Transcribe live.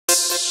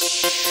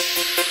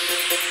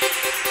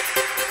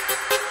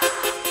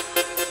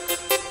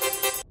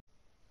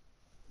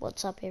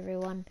What's up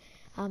everyone?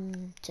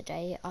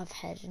 Today I've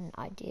had an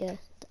idea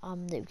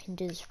that we can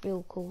do this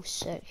real cool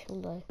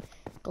circular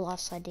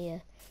glass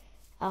idea.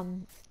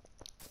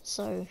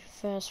 So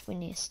first we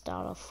need to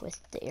start off with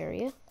the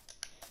area.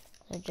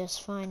 So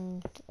just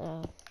find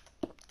an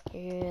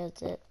area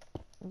that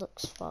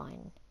looks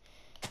fine.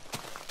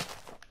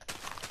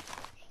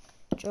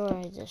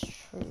 Draw this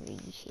tree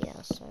here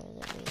so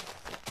that we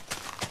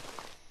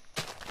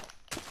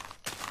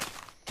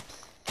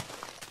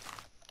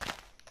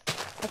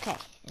okay,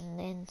 and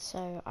then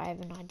so I have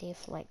an idea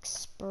for like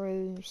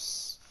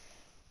spruce.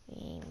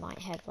 We might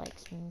have like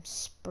some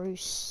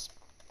spruce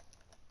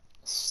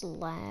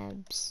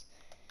slabs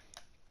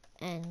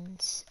and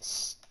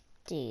stairs,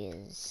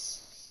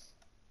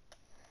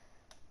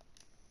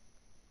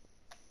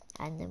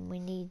 and then we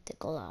need the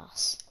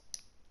glass.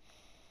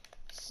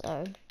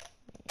 So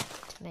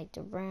to make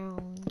the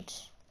round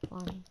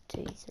 1,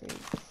 2, 3,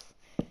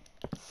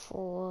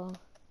 4,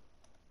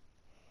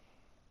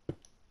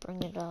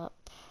 bring it up.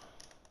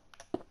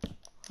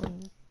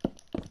 1,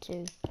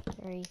 2,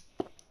 3,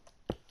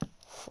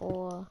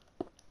 4.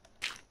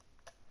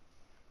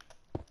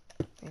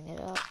 Bring it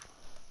up.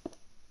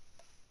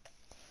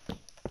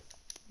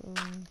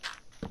 Boom.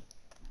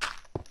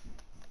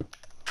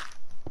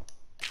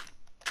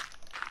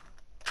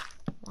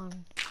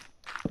 1,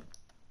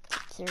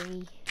 2,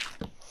 3,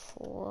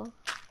 4.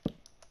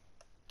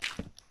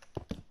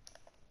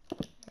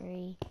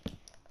 3,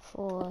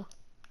 4,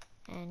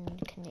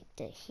 and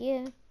connect it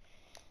here.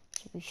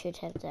 So we should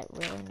have that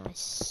really nice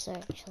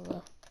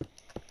circular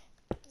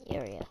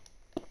area.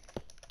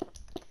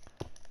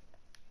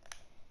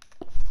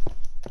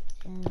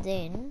 And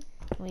then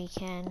we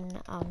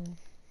can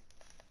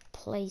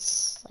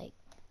place like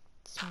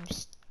some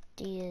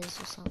stairs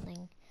or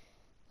something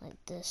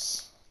like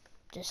this,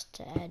 just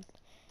to add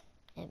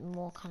it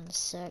more kind of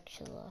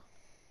circular.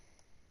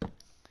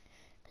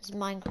 Because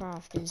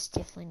Minecraft is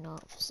definitely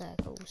not for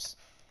circles.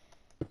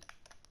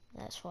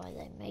 That's why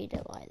they made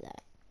it like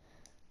that.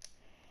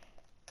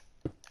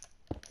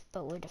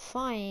 But we're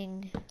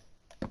defying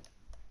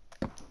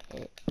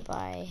it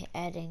by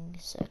adding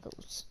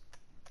circles.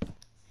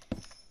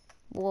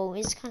 Well,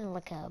 it's kind of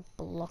like a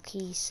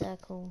blocky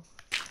circle,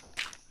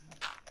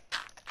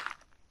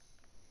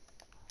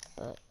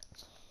 but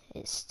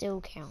it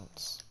still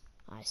counts,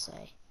 I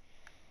say.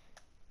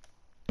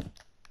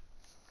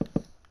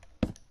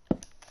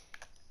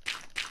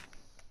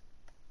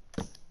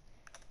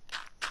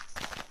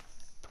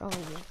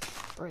 Probably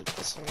break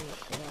this area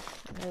here.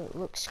 I know it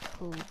looks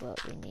cool,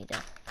 but we need to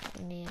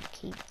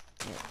keep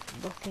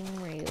it looking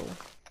real.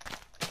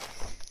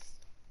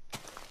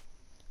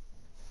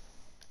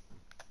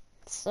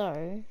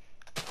 So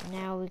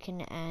now we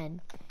can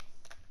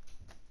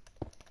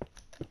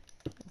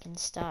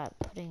start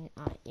putting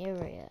our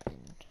area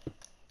in.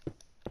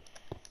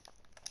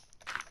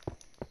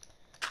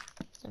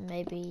 So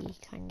maybe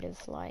kind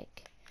of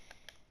like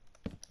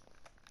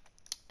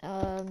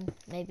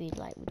maybe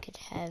like we could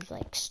have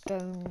like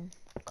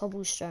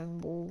cobblestone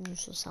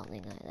walls or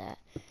something like that,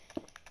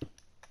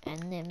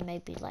 and then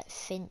maybe like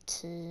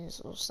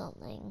fences or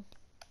something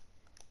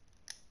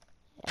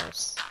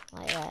else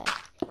like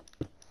that.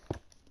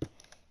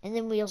 And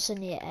then we also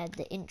need to add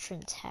the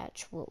entrance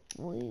hatch, what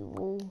we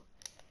will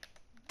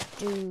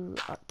do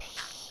up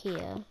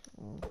here,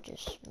 and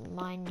just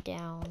mine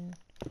down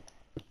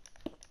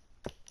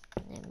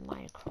and then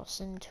mine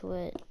across into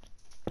it.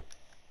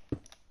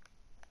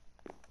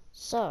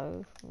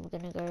 So we're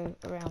gonna go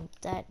around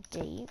that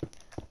deep,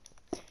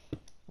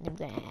 and then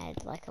we're gonna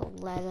add like a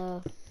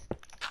ladder,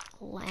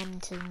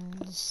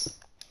 lanterns,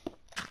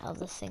 and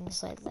other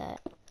things like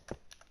that.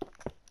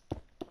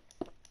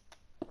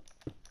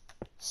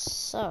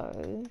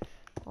 So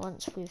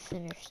once we've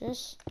finished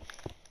this,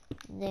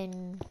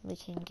 then we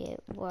can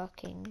get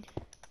working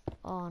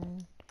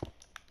on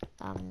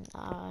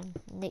our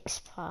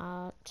next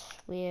part,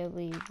 where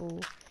we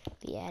will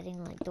be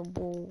adding like the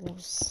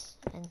walls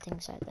and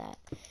things like that.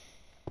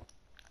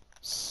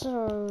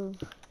 So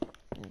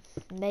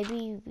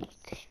maybe we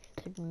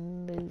could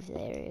move the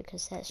area,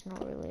 because that's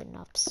not really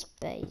enough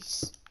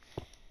space.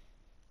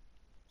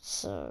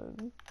 So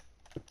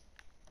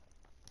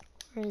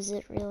where is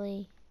it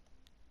really?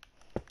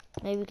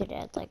 Maybe we could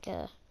add like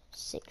a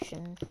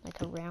section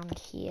like around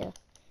here,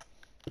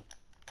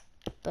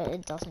 but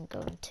it doesn't go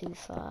in too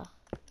far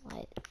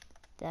like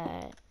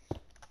that.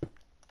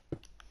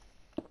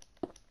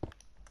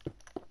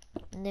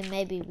 And then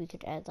maybe we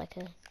could add like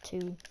a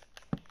two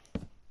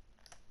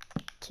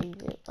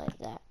bit like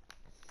that.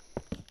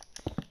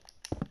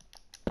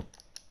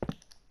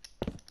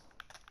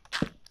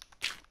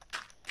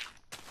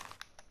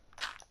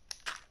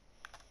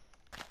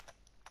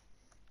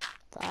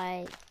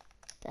 Like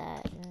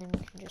that, and then we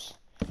can just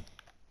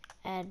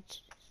add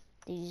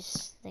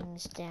these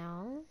things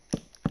down.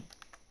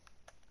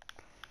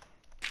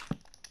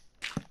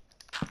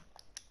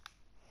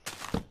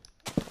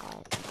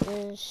 Like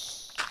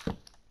this.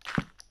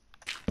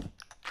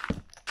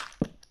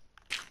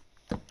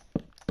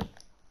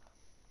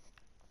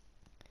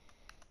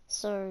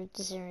 So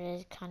this area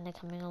is kind of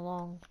coming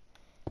along.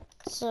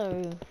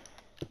 So,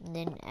 and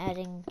then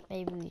adding,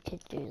 maybe we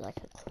could do like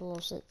a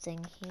closet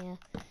thing here,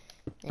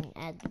 then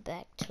add the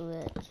back to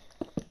it,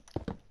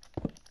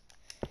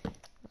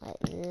 like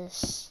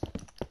this,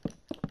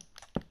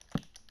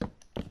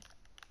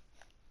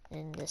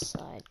 and this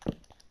side,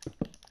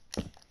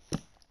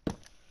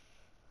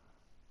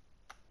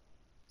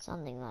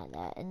 something like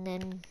that, and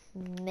then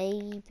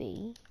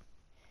maybe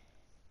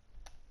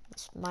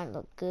this might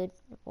look good,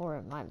 or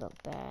it might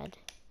look bad.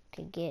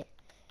 Could get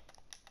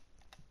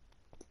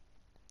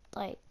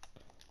like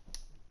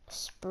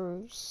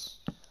spruce,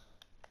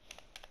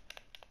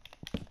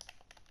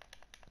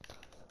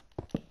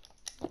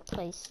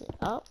 place it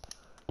up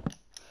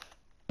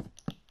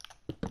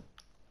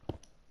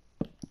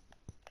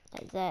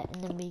like that,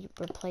 and then we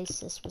replace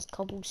this with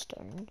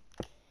cobblestone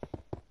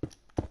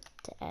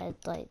to add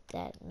like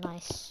that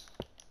nice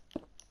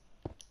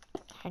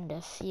kind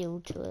of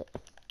feel to it.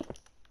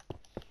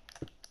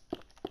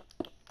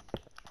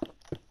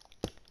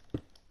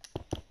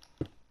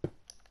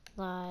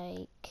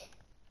 Like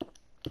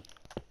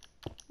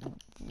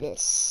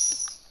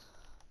this.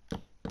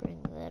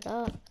 Bring that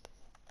up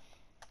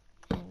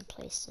and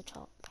place the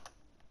top.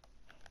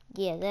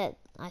 Yeah,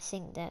 I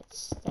think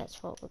that's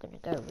what we're gonna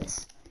go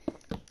with.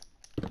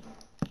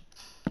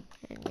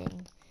 And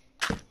then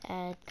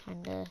add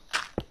kinda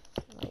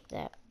like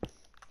that.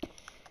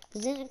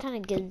 Because then it kinda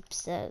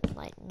gives that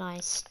like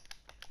nice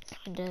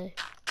kinda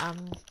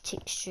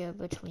texture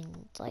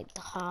between like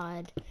the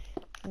hard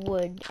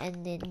wood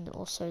and then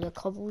also the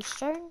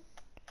cobblestone,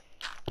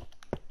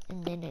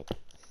 and then it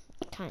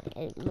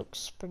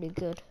looks pretty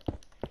good.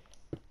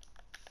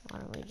 Why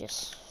don't we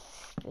just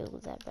fill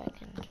that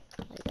back in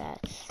like that?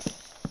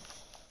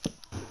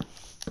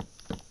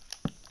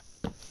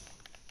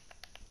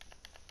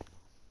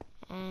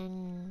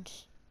 And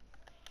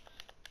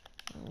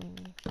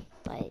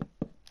like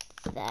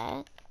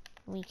that,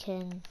 we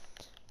can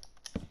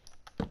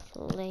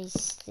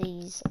place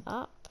these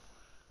up.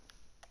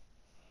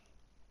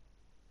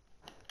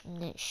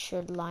 And it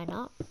should line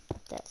up,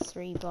 that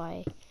 3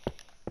 by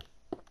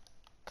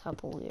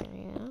couple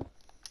area,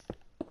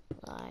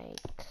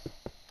 like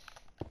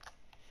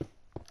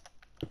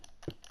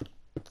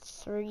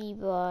 3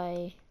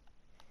 by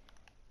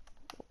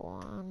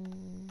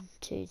 1,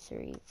 2,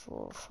 3,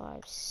 4,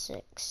 5,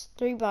 6,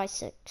 3 by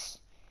 6,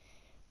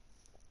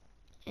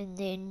 and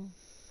then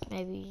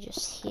maybe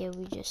just here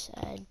we just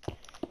add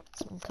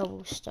some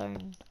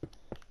cobblestone.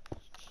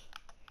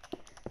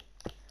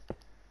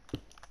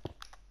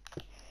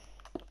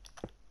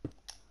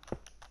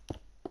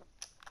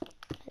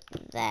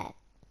 That,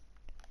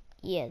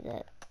 yeah,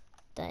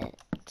 that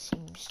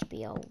seems to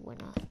be our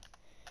winner.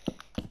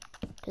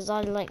 Because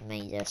I like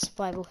made a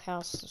survival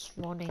house this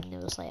morning.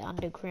 It was like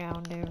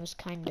underground, and it was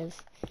kind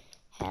of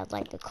had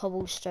like the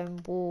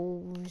cobblestone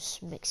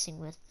walls mixing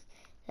with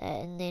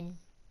that, and then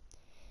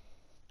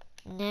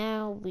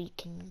now we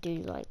can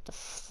do like the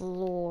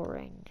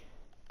flooring,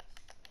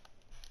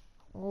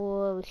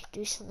 or we could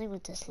do something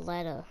with this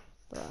ladder,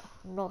 but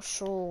I'm not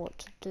sure what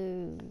to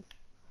do.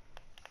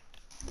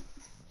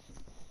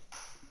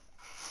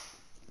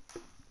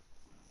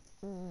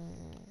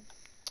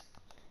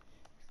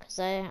 Because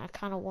I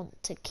kind of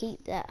want to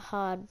keep that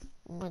hard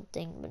wood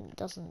thing, but it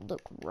doesn't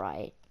look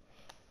right.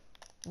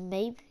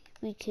 Maybe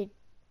we could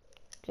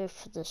go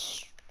for the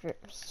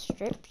spruce.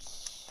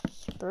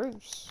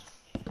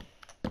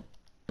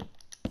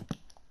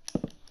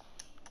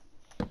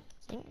 I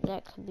think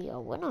that could be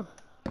our winner.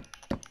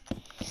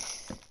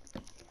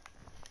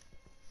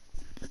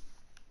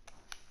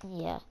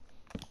 Yeah.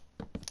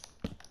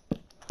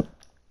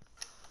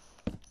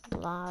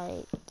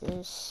 Like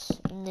this,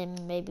 and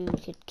then maybe we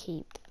could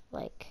keep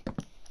like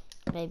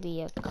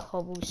maybe a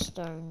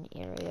cobblestone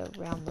area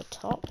around the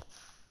top,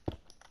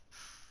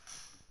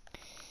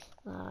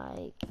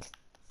 like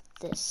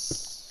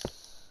this.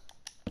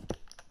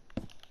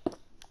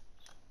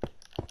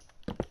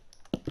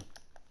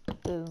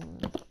 Boom.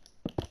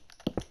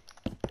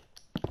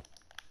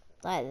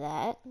 Like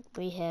that,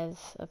 we have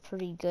a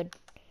pretty good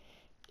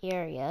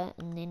area,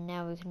 and then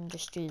now we can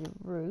just do the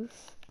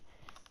roof,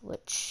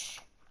 which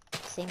I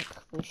think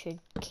we should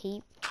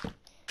keep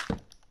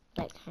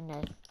that kind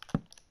of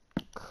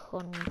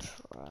contrast.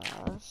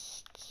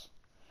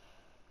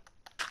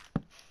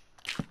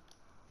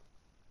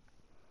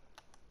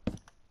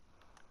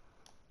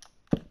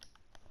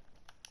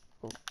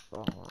 Oh,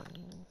 wrong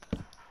one.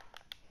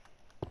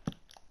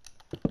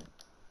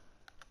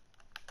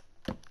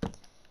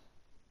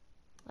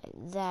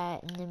 Like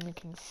that, and then we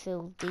can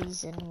fill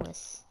these in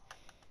with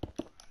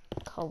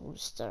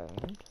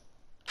cobblestone.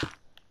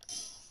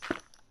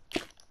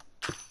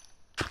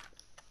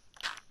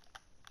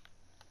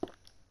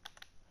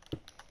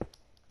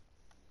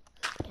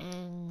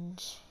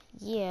 And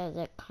yeah,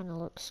 that kind of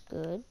looks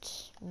good.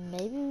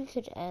 Maybe we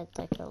could add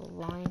like a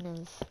line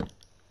of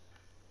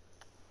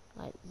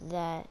like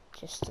that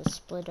just to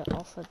split it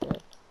off a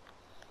bit.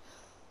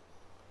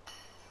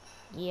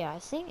 Yeah, I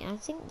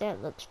think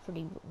that looks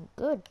pretty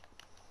good.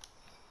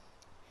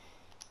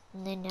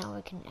 And then now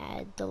we can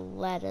add the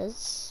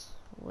ladders,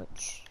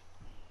 which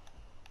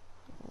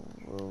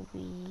will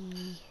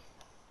be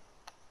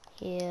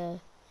here.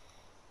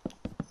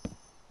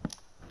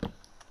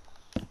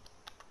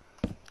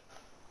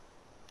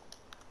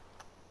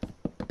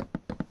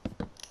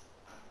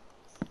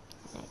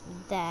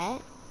 Like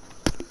that.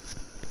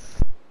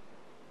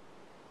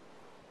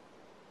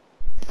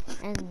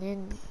 And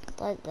then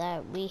like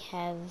that we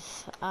have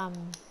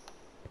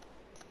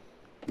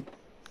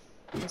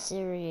this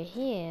area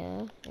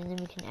here, and then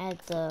we can add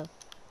the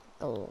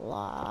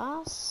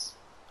glass.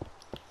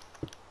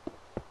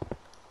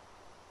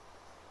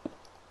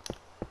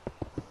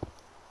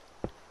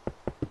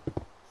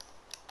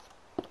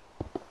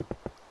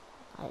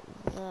 Like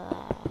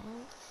that.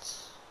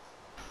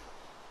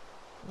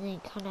 And then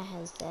it kind of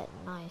has that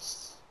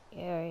nice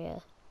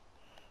area.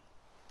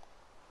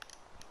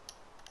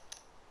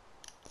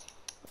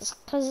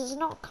 Because it's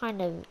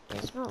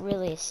not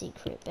really a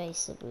secret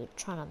base that we're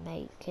trying to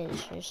make,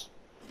 it's just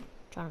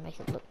trying to make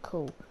it look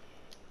cool.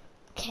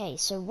 Okay,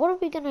 so what are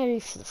we gonna do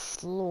for the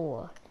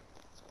floor?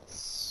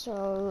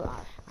 So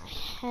I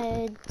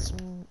had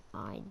some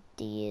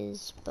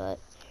ideas, but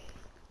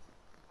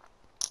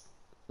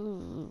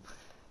ooh,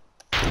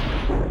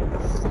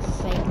 the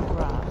fake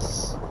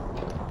grass.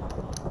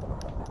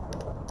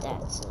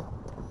 That's it.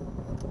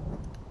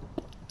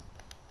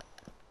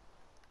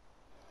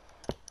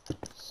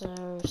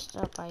 So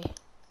start by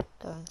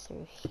going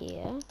through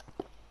here.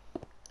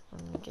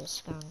 I'm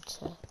just going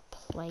to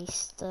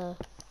place the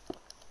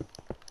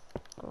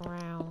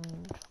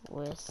ground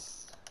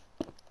with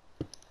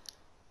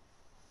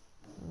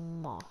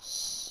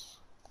moss.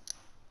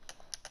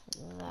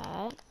 Like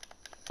that.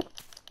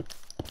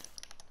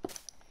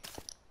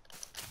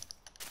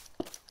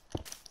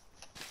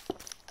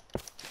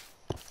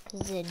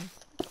 Because then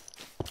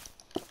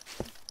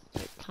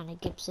it kind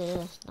of gives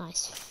it a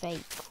nice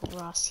fake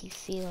grassy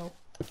feel.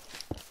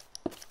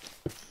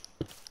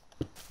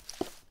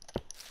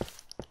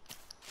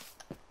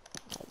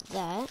 Like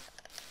that.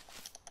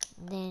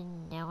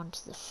 Then now onto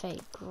the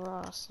fake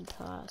grassy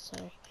part,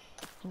 so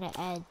I'm gonna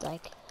add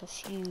like a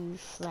few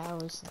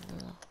flowers in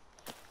the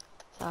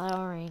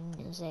flowering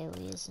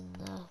azaleas in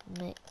the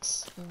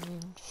mix, and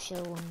then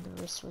fill in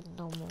the rest with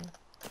normal.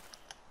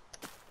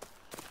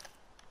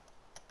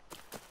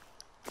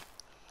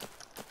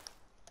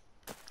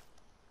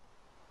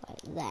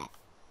 Like that.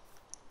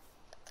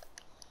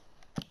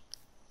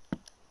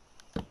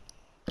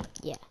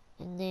 Yeah,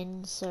 and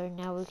then so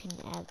now we can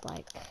add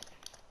like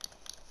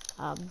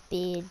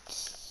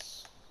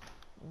beds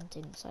and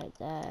things like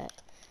that,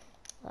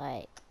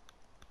 like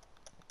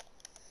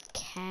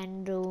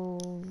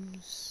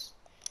candles,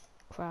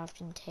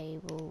 crafting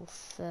table,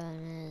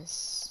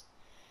 furnace,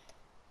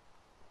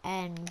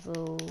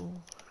 anvil,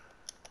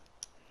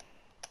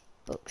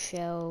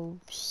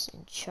 bookshelves,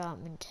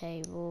 enchantment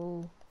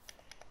table.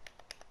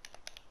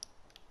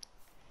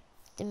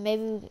 Then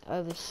maybe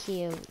over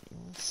here,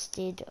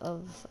 instead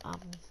of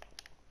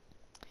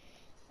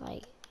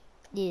like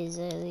the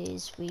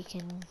azaleas, we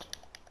can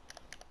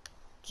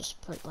just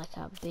put like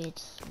our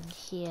bed in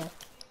here.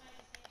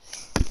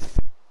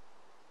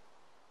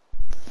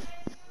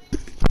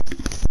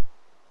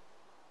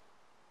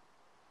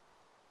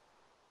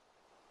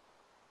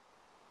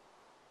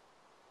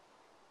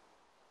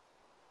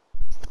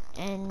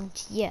 And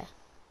yeah,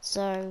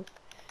 so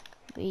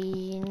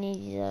we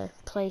need to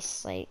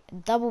place like a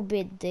double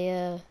bed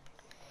there,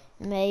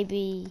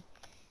 maybe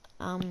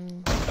like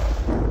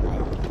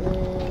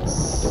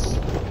this,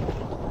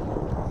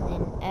 and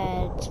then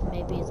add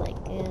maybe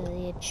like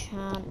the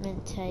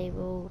enchantment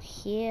table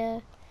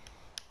here,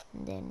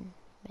 and then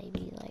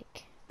maybe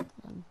like a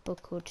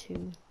book or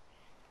two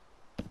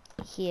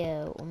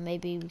here, or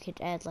maybe we could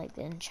add like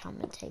the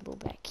enchantment table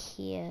back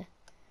here,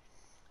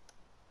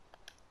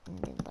 and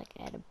then like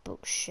add a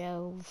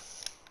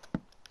bookshelf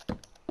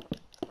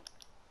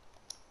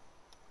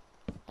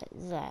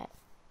like that.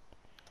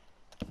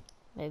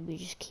 Maybe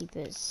just keep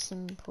it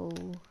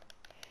simple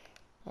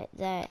like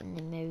that, and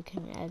then maybe we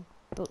can add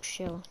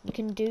bookshelf. You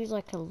can do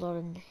like a lot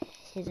of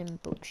hidden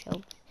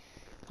bookshelves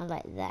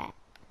like that.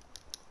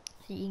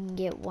 So you can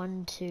get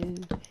 1, 2.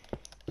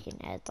 You can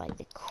add like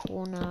the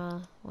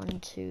corner 1,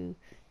 2,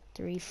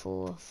 3,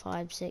 4,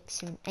 5, 6,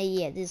 7, 8.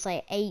 Yeah, there's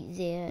like 8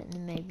 there, and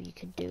then maybe you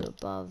could do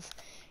above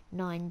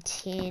 9,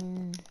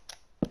 10,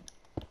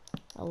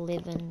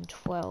 11,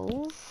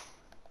 12.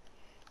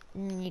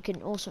 And you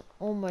can also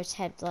almost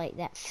have like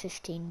that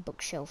 15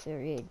 bookshelf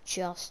area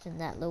just in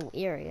that little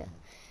area.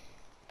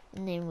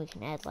 And then we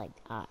can add like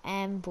our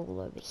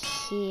anvil over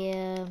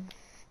here.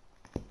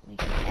 We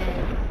can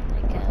add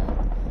like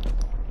a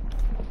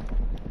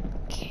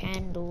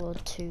candle or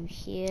 2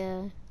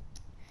 here.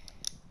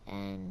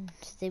 And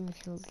then we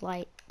can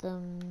light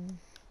them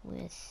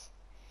with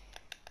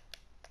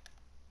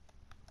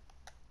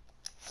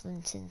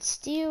flint and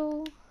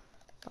steel,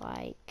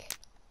 like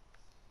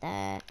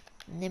that.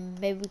 And then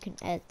maybe we can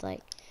add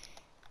like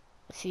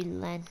a few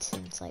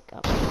lanterns like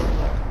up here,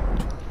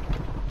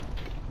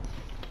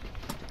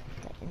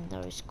 like in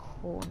those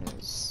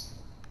corners.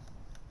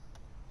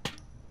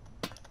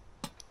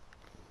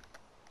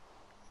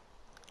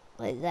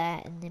 like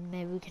that, and then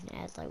maybe we can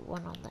add like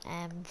one on the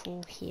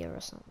anvil here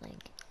or something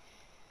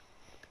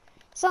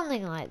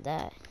like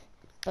that.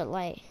 But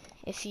like,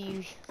 if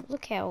you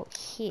look out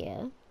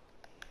here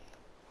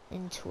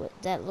into it,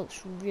 that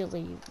looks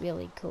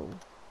really cool.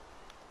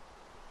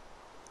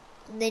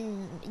 And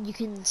then you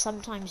can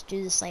sometimes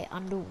do this like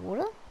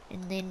underwater,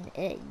 and then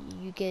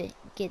you get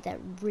that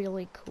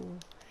really cool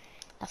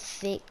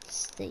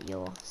effect that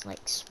you're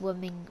like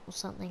swimming or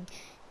something.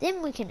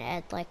 Then we can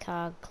add like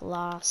our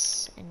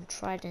glass and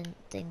trident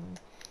thing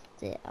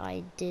that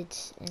I did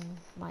in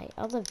my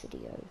other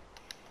video,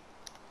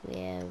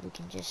 where we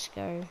can just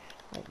go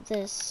like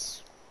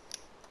this,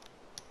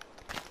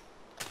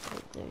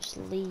 like those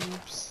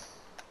leaves.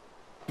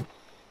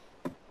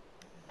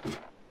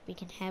 We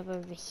can have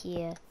over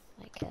here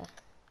like a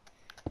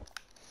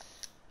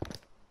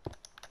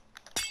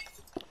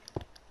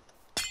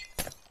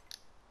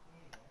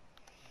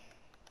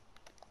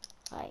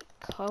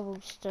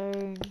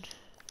cobblestone.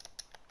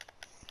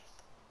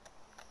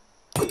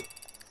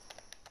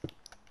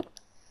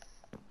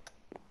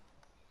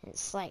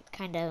 It's like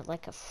kind of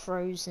like a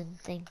frozen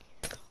thing.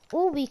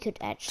 Or we could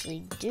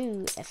actually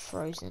do a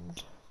frozen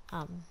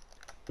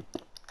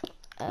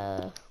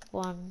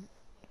one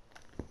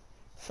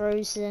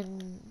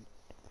frozen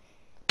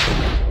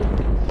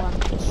one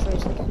that's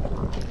frozen in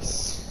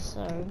ice.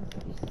 So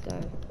we can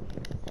go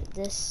like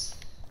this.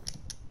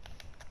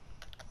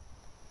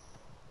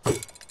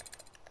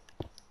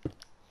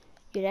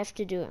 You'd have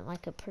to do it in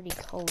like a pretty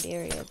cold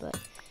area, but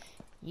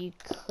you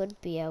could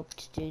be able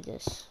to do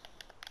this.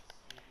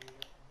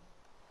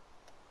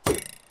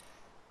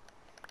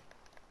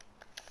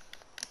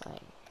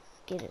 Like,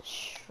 get it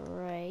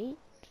straight.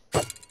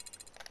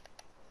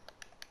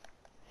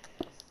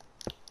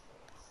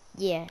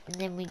 Yeah, and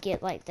then we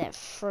get like that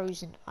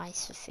frozen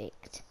ice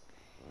effect.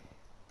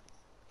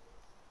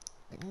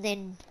 And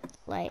then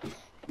like,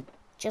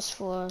 just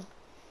for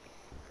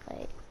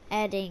like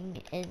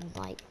adding in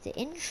like the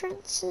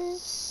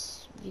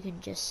entrances, you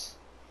can just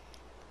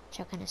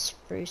chuck in a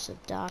spruce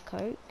of dark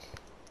oak.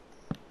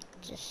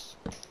 Just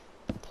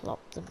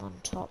plop them on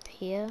top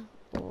here,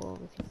 or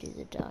we can do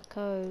the dark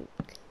oak.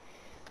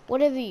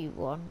 Whatever you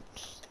want,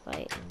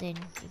 like, and then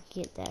you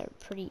get that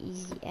pretty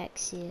easy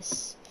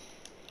access.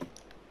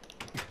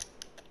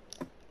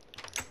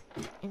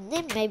 And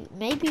then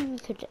maybe we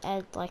could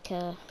add like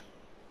a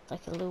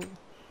little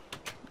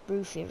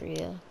roof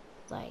area,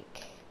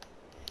 like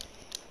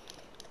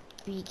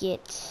we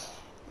get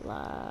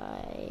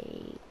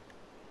like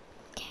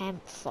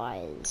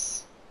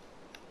campfires,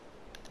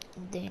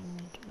 and then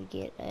we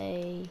get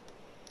a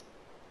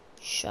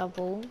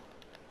shovel,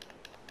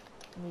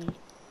 we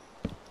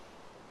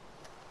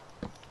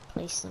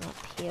place them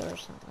up here or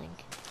something.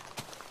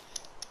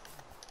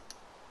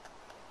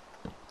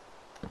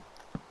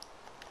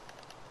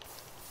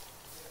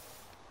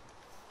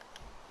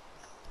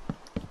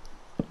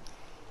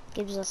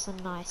 Gives us a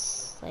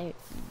nice like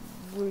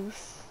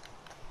roof.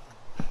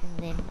 And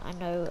then I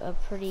know a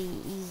pretty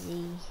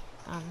easy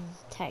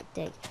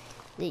tactic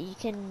that you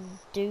can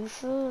do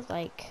for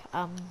like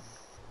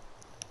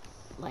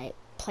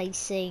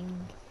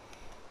placing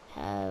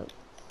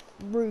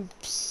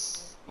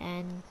roofs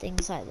and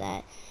things like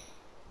that.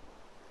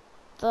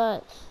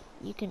 But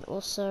you can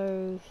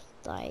also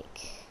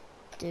like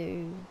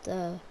do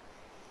the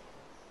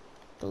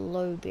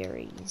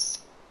blueberries,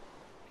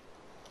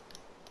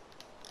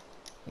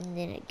 and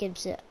then it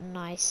gives it a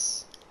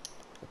nice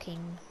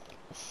looking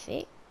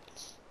effect.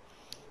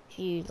 If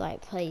you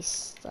like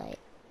place like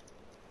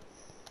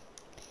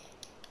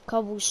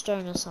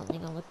cobblestone or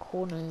something on the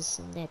corners,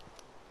 and then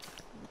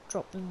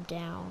drop them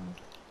down,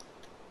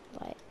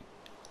 like,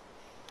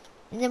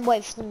 and then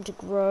wait for them to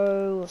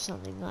grow or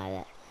something like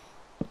that.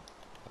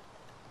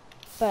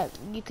 But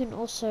you can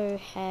also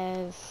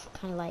have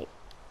kind of like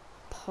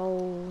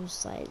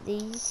poles like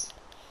these,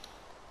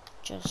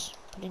 just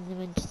putting them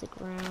into the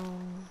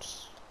ground.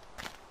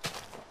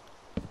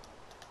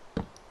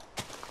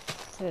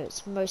 So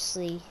it's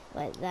mostly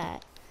like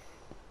that.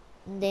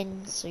 And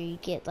then so you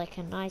get like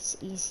a nice,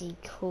 easy,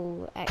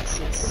 cool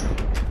access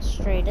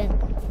straight in.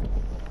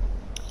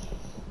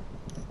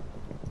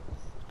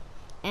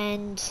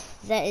 And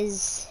that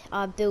is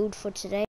our build for today.